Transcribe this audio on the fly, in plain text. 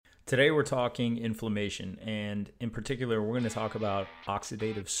Today we're talking inflammation, and in particular, we're going to talk about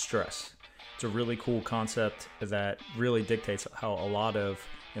oxidative stress. It's a really cool concept that really dictates how a lot of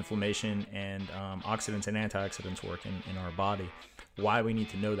inflammation and oxidants and antioxidants work in our body, why we need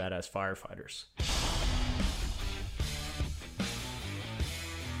to know that as firefighters.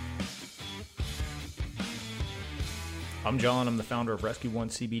 I'm John. I'm the founder of Rescue One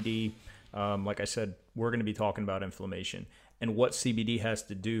CBD. Like I said, we're going to be talking about inflammation and what CBD has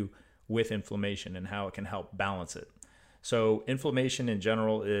to do with inflammation and how it can help balance it. So inflammation in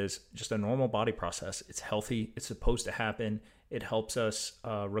general is just a normal body process. It's healthy. It's supposed to happen. It helps us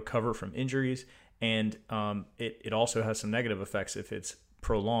recover from injuries, and it also has some negative effects if it's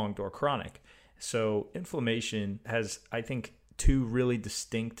prolonged or chronic. So inflammation has, I think, two really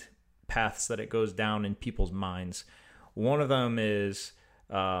distinct paths that it goes down in people's minds. One of them is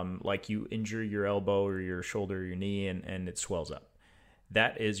like you injure your elbow or your shoulder or your knee and it swells up.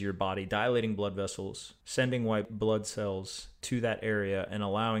 That is your body dilating blood vessels, sending white blood cells to that area and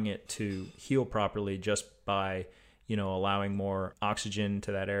allowing it to heal properly just by, allowing more oxygen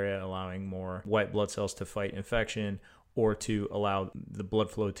to that area, allowing more white blood cells to fight infection, or to allow the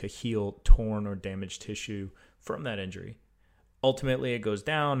blood flow to heal torn or damaged tissue from that injury. Ultimately, it goes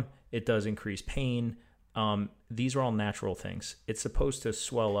down. It does increase pain. These are all natural things. It's supposed to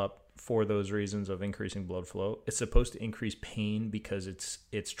swell up for those reasons of increasing blood flow. It's supposed to increase pain because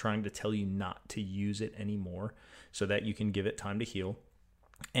it's trying to tell you not to use it anymore so that you can give it time to heal.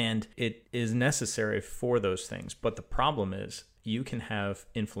 And it is necessary for those things. But the problem is you can have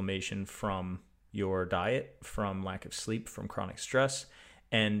inflammation from your diet, from lack of sleep, from chronic stress,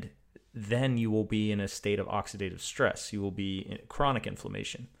 and then you will be in a state of oxidative stress. You will be in chronic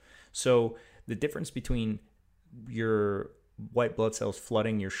inflammation. So the difference between your white blood cells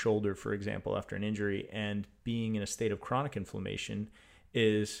flooding your shoulder, for example, after an injury, and being in a state of chronic inflammation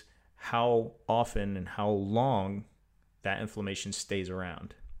is how often and how long that inflammation stays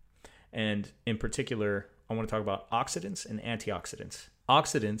around. And in particular, I want to talk about oxidants and antioxidants.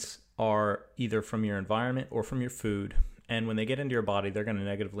 Oxidants are either from your environment or from your food, and when they get into your body, they're going to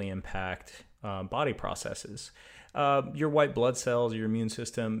negatively impact body processes. Your white blood cells, your immune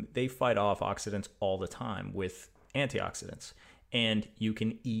system, they fight off oxidants all the time with antioxidants, and you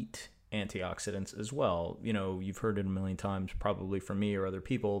can eat antioxidants as well. You've heard it a million times probably from me or other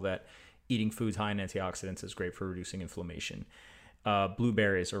people that eating foods high in antioxidants is great for reducing inflammation.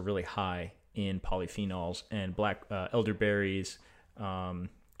 Blueberries are really high in polyphenols, and black elderberries,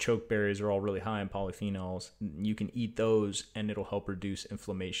 chokeberries are all really high in polyphenols. You can eat those and it'll help reduce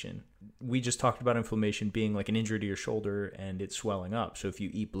inflammation. We just talked about inflammation being like an injury to your shoulder and it's swelling up. So if you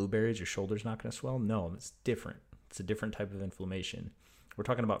eat blueberries, your shoulder's not going to swell? No, it's different. It's a different type of inflammation. We're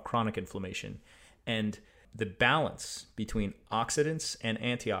talking about chronic inflammation. And the balance between oxidants and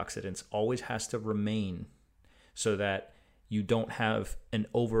antioxidants always has to remain so that you don't have an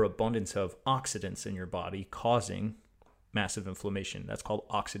overabundance of oxidants in your body causing massive inflammation. That's called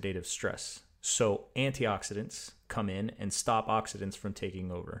oxidative stress. So antioxidants come in and stop oxidants from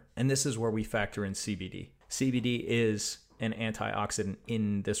taking over. And this is where we factor in CBD. CBD is an antioxidant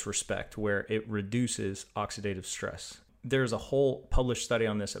in this respect, where it reduces oxidative stress. There's a whole published study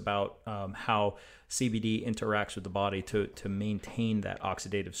on this about how CBD interacts with the body to maintain that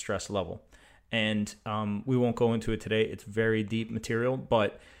oxidative stress level. And we won't go into it today. It's very deep material,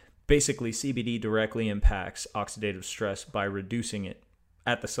 but basically CBD directly impacts oxidative stress by reducing it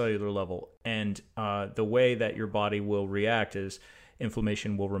at the cellular level. And the way that your body will react is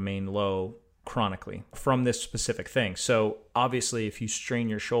inflammation will remain low chronically from this specific thing. So obviously if you strain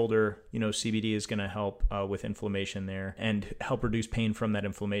your shoulder, CBD is going to help with inflammation there and help reduce pain from that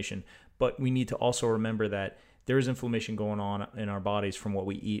inflammation. But we need to also remember that there is inflammation going on in our bodies from what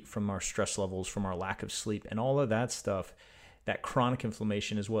we eat, from our stress levels, from our lack of sleep, and all of that stuff. That chronic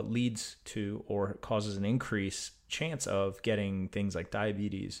inflammation is what leads to or causes an increased chance of getting things like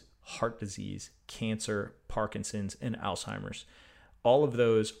diabetes, heart disease, cancer, Parkinson's, and Alzheimer's. All of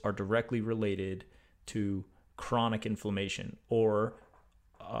those are directly related to chronic inflammation or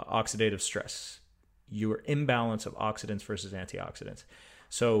oxidative stress, your imbalance of oxidants versus antioxidants.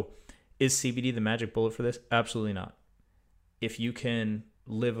 So is CBD the magic bullet for this? Absolutely not. If you can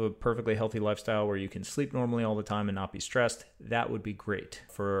live a perfectly healthy lifestyle where you can sleep normally all the time and not be stressed, that would be great.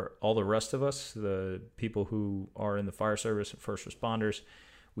 For all the rest of us, the people who are in the fire service and first responders,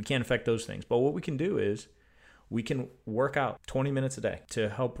 we can't affect those things. But what we can do is we can work out 20 minutes a day to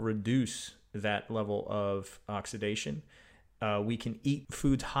help reduce that level of oxidation. We can eat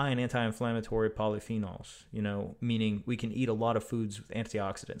foods high in anti-inflammatory polyphenols, meaning we can eat a lot of foods with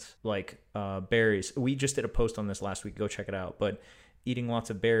antioxidants like berries. We just did a post on this last week. Go check it out. But eating lots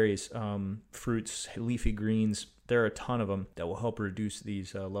of berries, fruits, leafy greens. There are a ton of them that will help reduce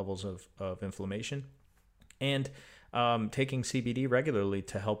these levels of inflammation. And taking CBD regularly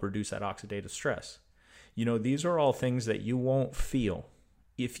to help reduce that oxidative stress. These are all things that you won't feel.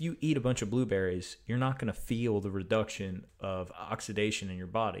 If you eat a bunch of blueberries, you're not going to feel the reduction of oxidation in your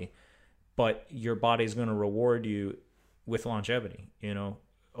body, but your body is going to reward you with longevity.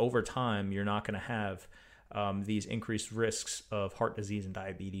 Over time, you're not going to have these increased risks of heart disease and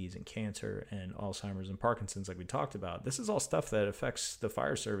diabetes and cancer and Alzheimer's and Parkinson's like we talked about. This is all stuff that affects the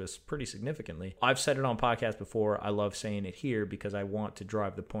fire service pretty significantly. I've said it on podcasts before. I love saying it here because I want to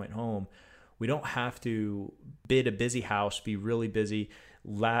drive the point home. We don't have to bid a busy house, be really busy,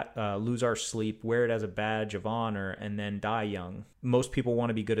 lose our sleep, wear it as a badge of honor, and then die young. Most people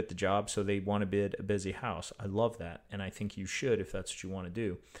want to be good at the job, so they want to bid a busy house. I love that, and I think you should if that's what you want to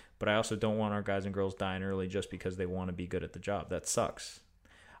do. But I also don't want our guys and girls dying early just because they want to be good at the job. That sucks.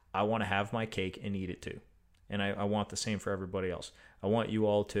 I want to have my cake and eat it too. And I want the same for everybody else. I want you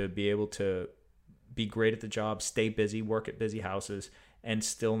all to be able to be great at the job, stay busy, work at busy houses, and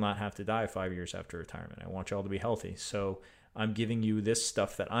still not have to die 5 years after retirement. I want you all to be healthy. So I'm giving you this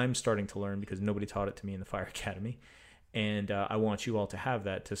stuff that I'm starting to learn because nobody taught it to me in the Fire Academy. And I want you all to have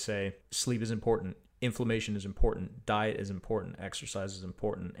that, to say sleep is important, inflammation is important, diet is important, exercise is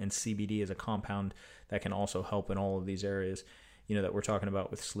important, and CBD is a compound that can also help in all of these areas, that we're talking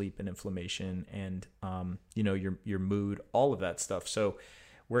about with sleep and inflammation and, your mood, all of that stuff. So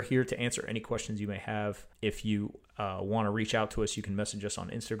we're here to answer any questions you may have. If you want to reach out to us, you can message us on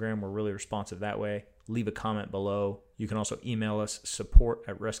Instagram. We're really responsive that way. Leave a comment below. You can also email us,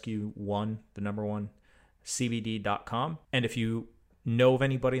 support@rescue1cbd.com. And if you know of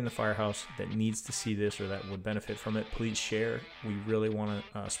anybody in the firehouse that needs to see this or that would benefit from it, please share. We really want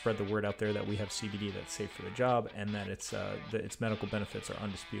to spread the word out there that we have CBD that's safe for the job and that its medical benefits are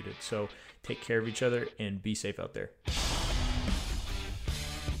undisputed. So take care of each other and be safe out there.